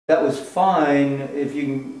that was fine if you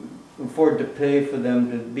can afford to pay for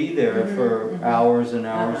them to be there for hours and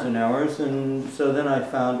hours and hours. And so then I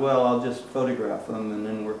found, well, I'll just photograph them and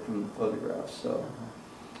then work from the photographs.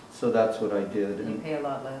 So that's what I did. And you pay a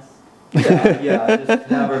lot less. Yeah, just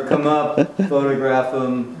have her come up, photograph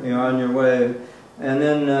them, you're on your way. And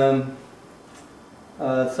then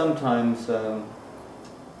sometimes, I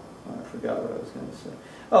forgot what I was going to say.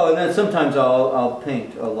 Oh, and then sometimes I'll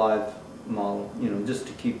paint a live model, you know, just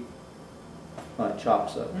to keep my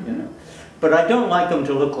chops up, you know. But I don't like them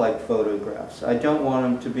to look like photographs. I don't want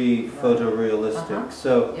them to be photorealistic.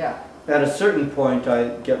 So at a certain point,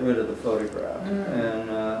 I get rid of the photograph,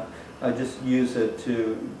 and I just use it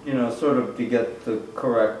to, you know, sort of to get the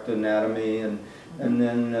correct anatomy and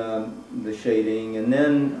then the shading, and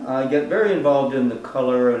then I get very involved in the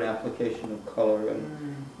color and application of color and.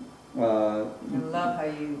 I love how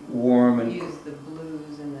you use the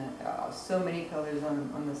blues and so many colors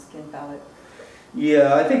on the skin palette.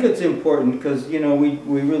 Yeah, I think it's important because, you know,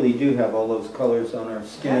 we really do have all those colors on our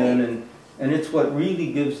skin, and it's what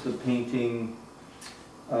really gives the painting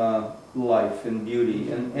life and beauty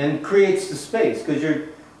and creates the space, because you're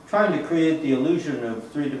trying to create the illusion of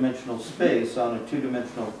three-dimensional space on a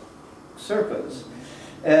two-dimensional surface.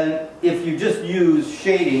 And if you just use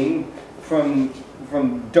shading from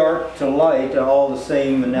dark to light, all the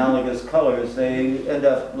same analogous colors, they end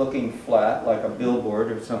up looking flat, like a billboard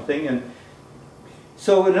or something. And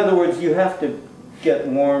so, in other words, you have to get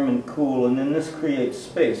warm and cool, and then this creates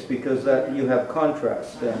space because that you have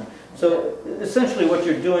contrast then. So, essentially, what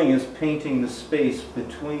you're doing is painting the space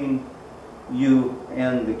between you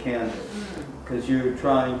and the canvas, because you're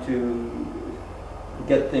trying to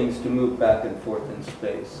get things to move back and forth in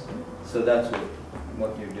space. So that's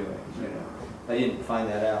what you're doing, you know. I didn't find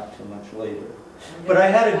that out till much later. But I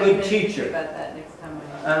had a good teacher. About that next time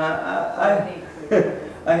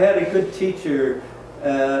I had a good teacher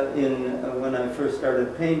when I first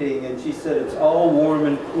started painting, and she said it's all warm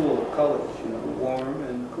and cool colors, you know, warm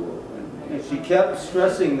and cool. And she kept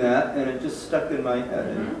stressing that, and it just stuck in my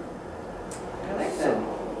head. I like that.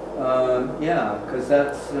 Yeah, because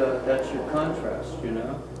that's your contrast, you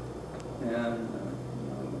know,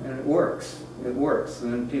 and it works. It works,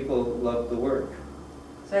 and people love the work.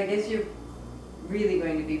 So I guess you're really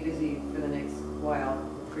going to be busy for the next while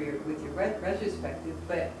with your retrospective,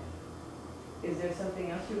 but is there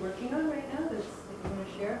something else you're working on right now that you want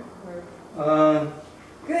to share? Or?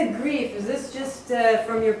 Good grief, is this just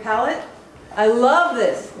from your palette? I love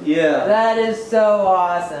this. Yeah. That is so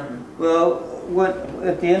awesome. Well,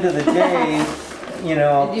 at the end of the day, you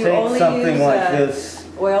know, I'll take something like this,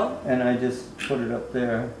 oil, and I just put it up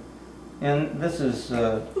there. And this is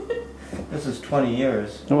 20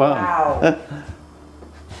 years. Wow.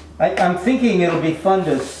 I'm thinking it'll be fun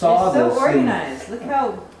to saw this. It's so organized. Look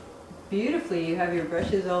how beautifully you have your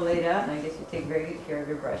brushes all laid out, and I guess you take very good care of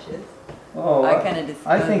your brushes. Oh,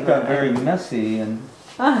 I think I'm very messy, and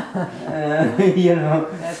you know.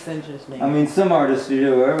 That's interesting. I mean, some artists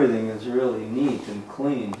do everything is really neat and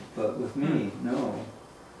clean, but with me, no,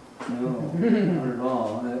 not at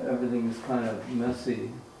all. Everything is kind of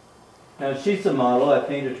messy. Now she's a model. I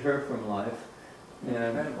painted her from life. And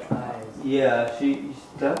incredible eyes. Yeah,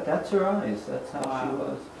 that's her eyes. That's how she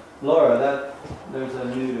was. Laura, there's a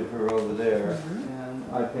nude of her over there, and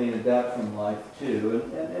I painted that from life too.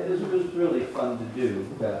 And it was really fun to do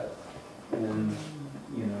that, and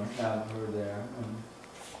you know, have her there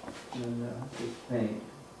and just paint.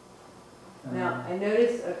 Now I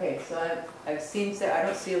noticed. Okay, so I've seen. I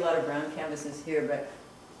don't see a lot of brown canvases here, but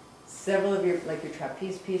several of your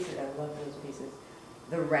trapeze pieces. I love those pieces.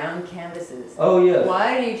 The round canvases. Oh yes.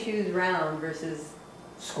 Why do you choose round versus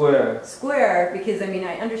square? Square, because I mean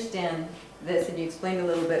I understand this and you explained a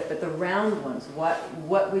little bit, but the round ones,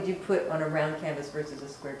 what would you put on a round canvas versus a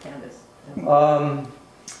square canvas? Well,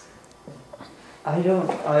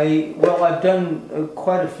 I've done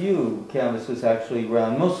quite a few canvases actually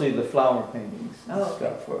round, mostly the flower paintings and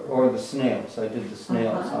stuff, or the snails. I did the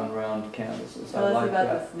snails on round canvases. Tell us about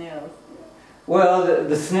the snails. Well,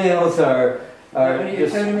 the snails are one of your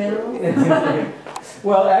totem animals?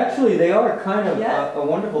 Well, actually, they are kind of a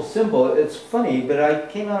wonderful symbol. It's funny, but I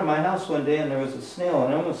came out of my house one day and there was a snail,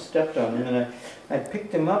 and I almost stepped on him, and I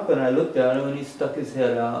picked him up and I looked at him, and he stuck his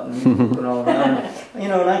head out and went all around. You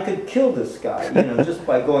know, and I could kill this guy, you know, just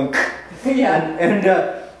by going.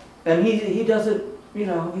 And he doesn't, you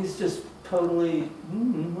know, he's just totally,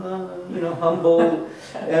 you know, humble.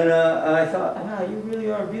 And I thought, wow, you really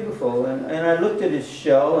are beautiful. And I looked at his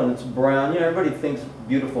shell, and it's brown. You know, everybody thinks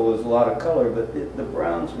beautiful is a lot of color, but the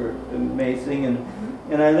browns were amazing.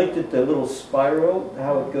 And I looked at the little spiral,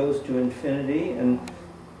 how it goes to infinity, and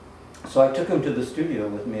So I took him to the studio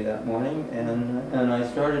with me that morning, and I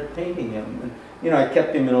started painting him. And, you know, I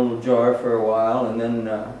kept him in a little jar for a while, and then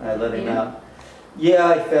I let him out. Yeah,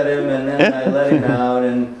 I fed him, and then I let him out,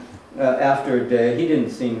 and after a day, he didn't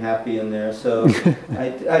seem happy in there, so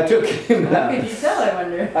I took him out. How could you tell, I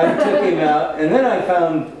wonder? I took him out, and then I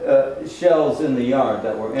found shells in the yard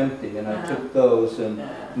that were empty, and I took those and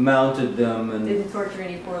mounted them. And Didn't torture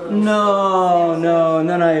any poor little no, no, and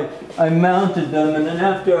then I mounted them, and then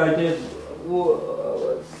after I did,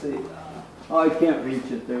 whoa, let's see, oh, I can't reach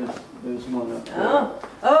it, there's one up there.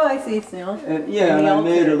 Oh, I see, snail. Yeah, and I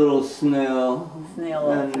made a little snail.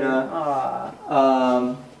 Snail and,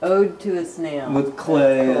 Aww. Ode to a snail. With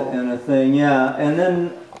clay cool. and a thing, yeah, and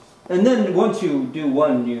then once you do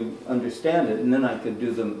one, you understand it, and then I could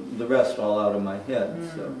do the rest all out of my head.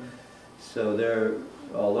 So they're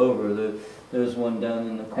all over. There's one down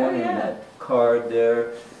in the corner, yeah. that card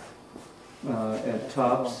there at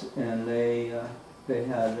Tops, and they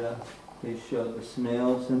showed the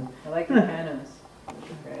snails, and I like the panos.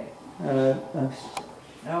 Great.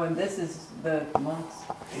 Oh, and this is the monks.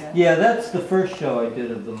 Yeah, that's the first show I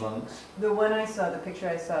did of the monks. The one I saw, the picture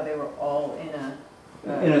I saw, they were all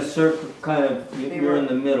in a circle, kind of. You're in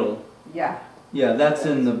the middle. Yeah. Yeah, that's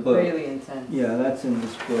in the book. Really intense. Yeah, that's in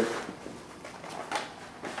this book.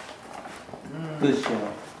 This show.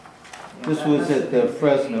 Yeah, This that was must at have the been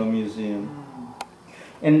Fresno Museum.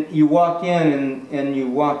 And you walk in, and you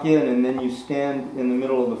walk in, and then you stand in the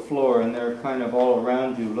middle of the floor, and they're kind of all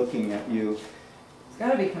around you, looking at you. It's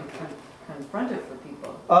got to be confrontive for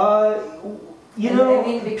people. You And know, I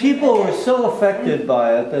mean, people were so affected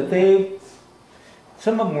by it that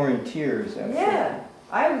some of them were in tears, actually. Yeah,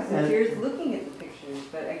 I was in tears looking at the pictures,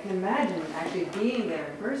 but I can imagine actually being there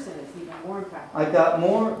in person, it's even more impactful. I got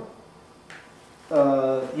more,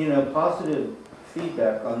 you know, positive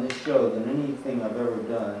feedback on this show than anything I've ever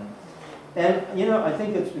done. And, you know, I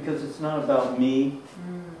think it's because it's not about me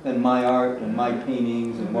and my art and my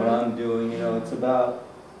paintings and what I'm doing. You know, it's about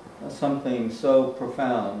something so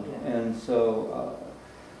profound and so,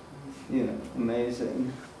 you know,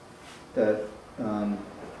 amazing that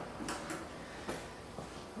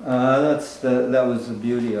that was the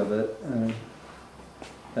beauty of it,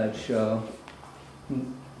 that show.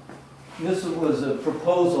 This was a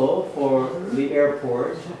proposal for the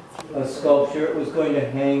airport, a sculpture. It was going to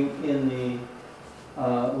hang in the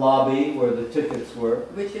lobby where the tickets were.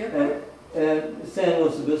 Which airport? And San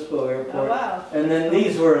Luis Obispo Airport. Oh, wow. And then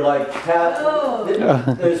these were like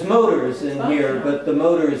there's motors in here, but the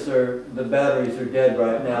batteries are dead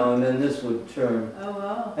right now, and then this would turn. Oh,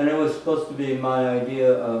 wow. And it was supposed to be my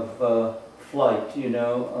idea of flight, you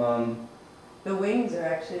know. The wings are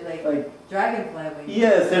actually like dragonfly wings.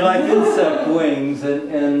 Yes, they're like insect wings, and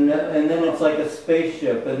then it's like a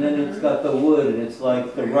spaceship, and then it's got the wood, and it's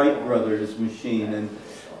like the Wright brothers machine, and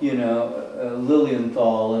you know,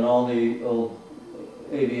 Lilienthal and all the old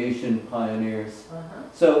aviation pioneers.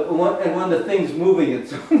 So when the thing's moving,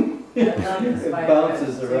 it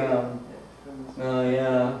bounces around. Oh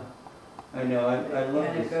yeah, I know. I love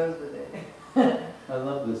and it this. goes with it. I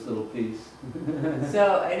love this little piece.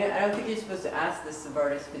 So I don't think you're supposed to ask this of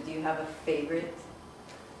artists, but do you have a favorite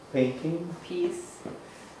Painting? piece?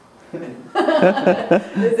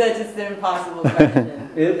 Is that just an impossible question?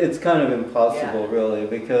 It's kind of impossible, really,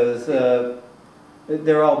 because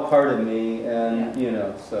they're all part of me, and you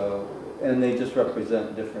know, and they just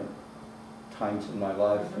represent different times in my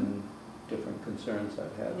life and different concerns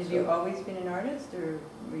I've had. Have you always been an artist, or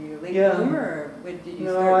were you a late Yeah. bloomer, or did you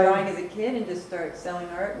No, start drawing as a kid and just start selling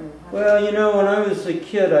art? And Well, you know, when I was a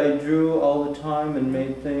kid, I drew all the time and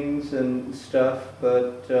made things and stuff,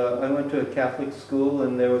 but I went to a Catholic school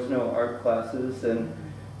and there was no art classes, and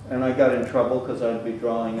I got in trouble because I'd be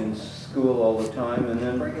drawing in school all the time, and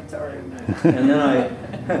then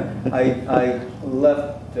I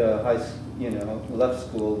left left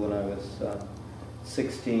school when I was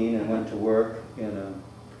 16 and went to work in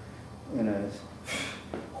a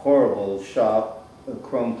horrible shop, a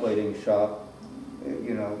chrome plating shop,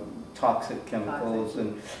 you know, toxic chemicals,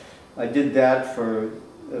 and I did that for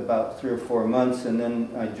about 3 or 4 months, and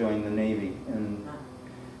then I joined the Navy.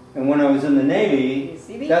 And when I was in the Navy,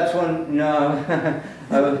 that's when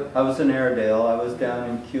I was in Airedale. I was down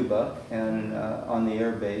in Cuba and on the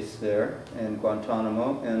air base there in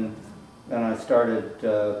Guantanamo, and I started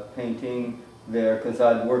painting there because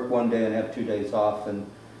I'd work one day and have 2 days off, and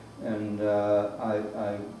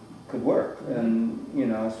I could work, and you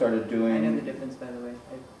know, I started doing. I know the difference, by the way.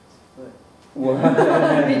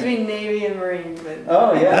 What? Between Navy and Marine. But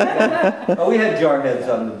Oh yeah. Oh, we had jarheads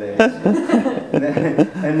on the base,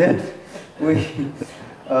 and then we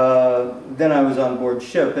Then I was on board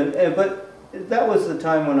ship, but that was the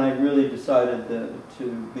time when I really decided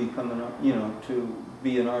to become to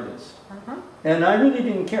be an artist. And I really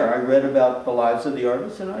didn't care. I read about the lives of the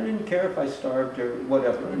artists, and I didn't care if I starved or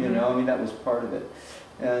whatever. I mean, that was part of it.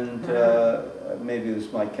 And maybe it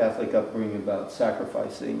was my Catholic upbringing about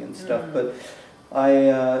sacrificing and stuff. But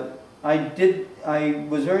I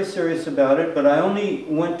was very serious about it. But I only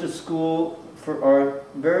went to school for art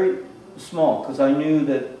very small, because I knew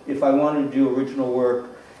that if I wanted to do original work,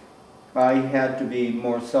 I had to be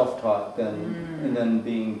more self-taught than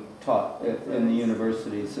being taught in the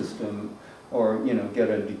university system, or get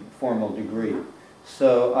a formal degree.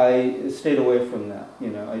 So I stayed away from that.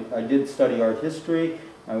 I did study art history.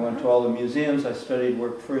 I went to all the museums. I studied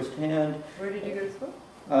work firsthand. Where did you go to school?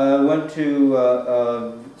 I went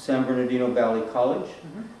to San Bernardino Valley College,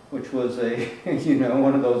 which was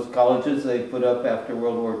one of those colleges they put up after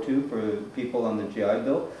World War II for people on the GI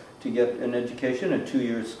Bill to get an education, a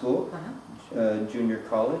 2-year school, junior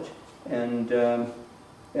college, and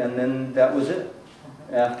then that was it.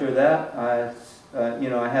 After that, I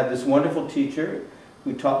had this wonderful teacher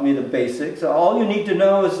who taught me the basics. All you need to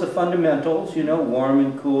know is the fundamentals, warm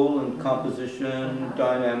and cool and composition,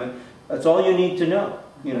 dynamic. That's all you need to know,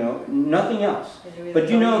 nothing else. But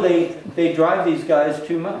they drive these guys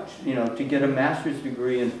too much, to get a master's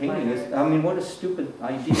degree in painting. I mean, what a stupid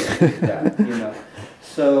idea is that,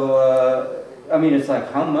 So, I mean, it's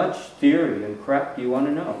like, how much theory and crap do you want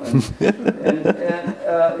to know? And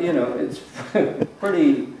it's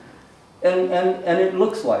pretty, and it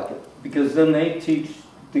looks like it, because then they teach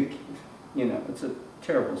it's a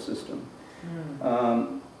terrible system.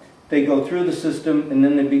 They go through the system, and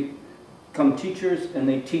then they become teachers, and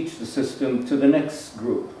they teach the system to the next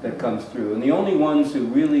group that comes through. And the only ones who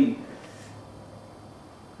really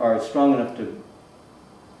are strong enough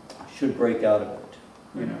should break out of it.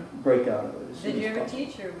 Break out of it. Did you ever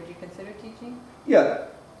teach, or would you consider teaching? Yeah,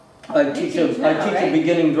 I teach a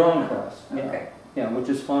beginning drawing class. Yeah. Okay. Yeah, which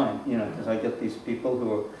is fine, because I get these people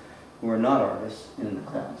who are not artists in the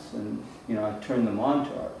class, and I turn them on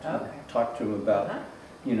to art. Okay. I talk to them about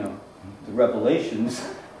the revelations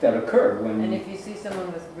that occur when. And if you see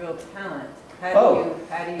someone with real talent,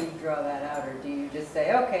 how do you draw that out, or do you just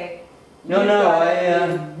say, okay? No,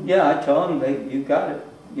 I tell them you got it.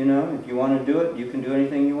 If you want to do it, you can do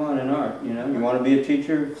anything you want in art. You want to be a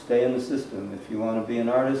teacher, stay in the system. If you want to be an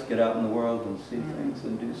artist, get out in the world and see things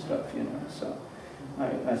and do stuff. So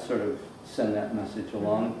I sort of send that message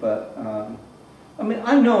along. But I mean,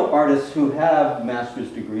 I know artists who have master's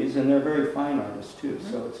degrees, and they're very fine artists too.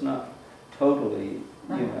 So it's not totally,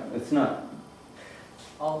 it's not.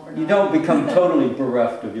 You don't become totally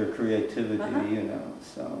bereft of your creativity,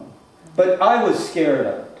 So, but I was scared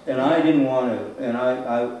of it. And I didn't want to, and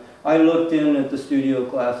I looked in at the studio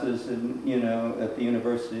classes and, at the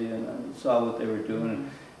university, and I saw what they were doing,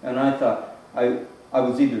 and I thought, I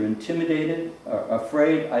was either intimidated or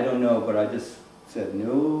afraid, I don't know, but I just said,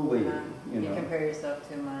 no way, You compare yourself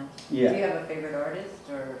too much. Yeah. Do you have a favorite artist,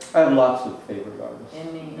 or? I have lots of favorite artists,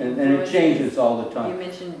 and it changes all the time. You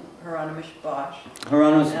mentioned Hieronymus Bosch.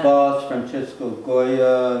 Hieronymus Bosch, Francesco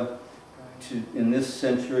Goya, in this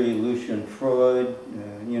century, Lucian Freud,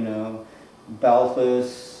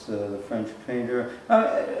 Balthus, the French painter.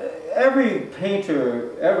 Every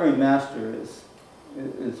painter, every master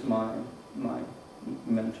is my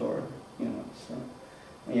mentor. So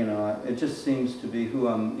it just seems to be who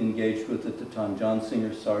I'm engaged with at the time. John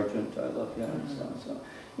Singer Sargent, I love him. So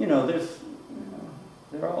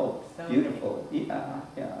they're all so beautiful. Many. Yeah.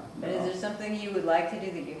 And is there something you would like to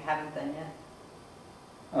do that you haven't done yet?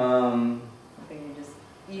 Something you're just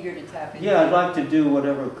eager to tap into? Yeah, I'd like to do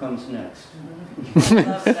whatever comes next. I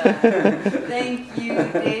love that. Thank you,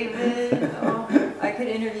 David. Oh, I could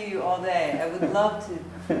interview you all day. I would love to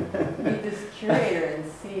meet this curator and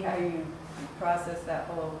see how you process that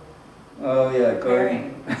whole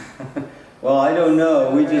Gordon. Well, I don't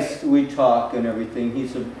know. We talk and everything.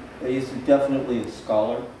 He's definitely a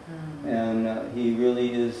scholar, and he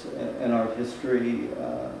really is an art history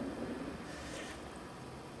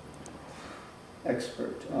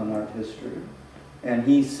expert on art history, and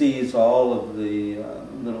he sees all of the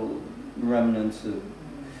little remnants of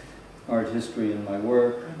art history in my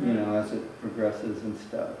work, as it progresses and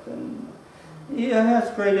stuff, and he has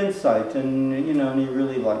great insight, and and he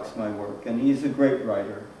really likes my work, and he's a great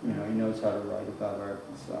writer. He knows how to write about art,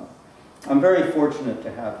 so I'm very fortunate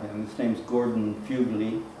to have him. His name's Gordon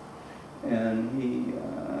Fugly, and he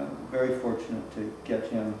very fortunate to get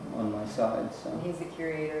him on my side. So he's the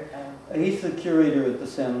curator of... He's the curator at the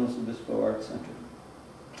San Luis Obispo Art Center.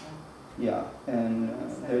 Yeah, and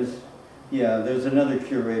Yeah, there's another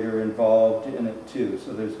curator involved in it too,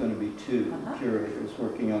 so there's going to be two Uh-huh. curators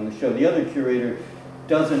working on the show. The other curator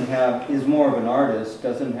doesn't have, is more of an artist,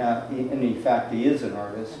 doesn't have, and in fact he is an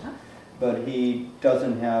artist, Uh-huh. but he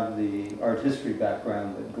doesn't have the art history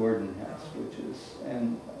background that Gordon has, which is,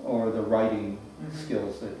 or the writing Mhm.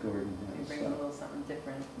 skills that Gordon They has. bring a little something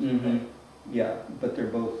different. Hmm. Yeah, but they're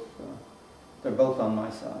both on my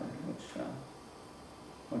side,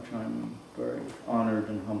 which I'm very honored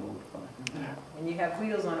and humbled by. And you have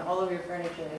wheels on all of your furniture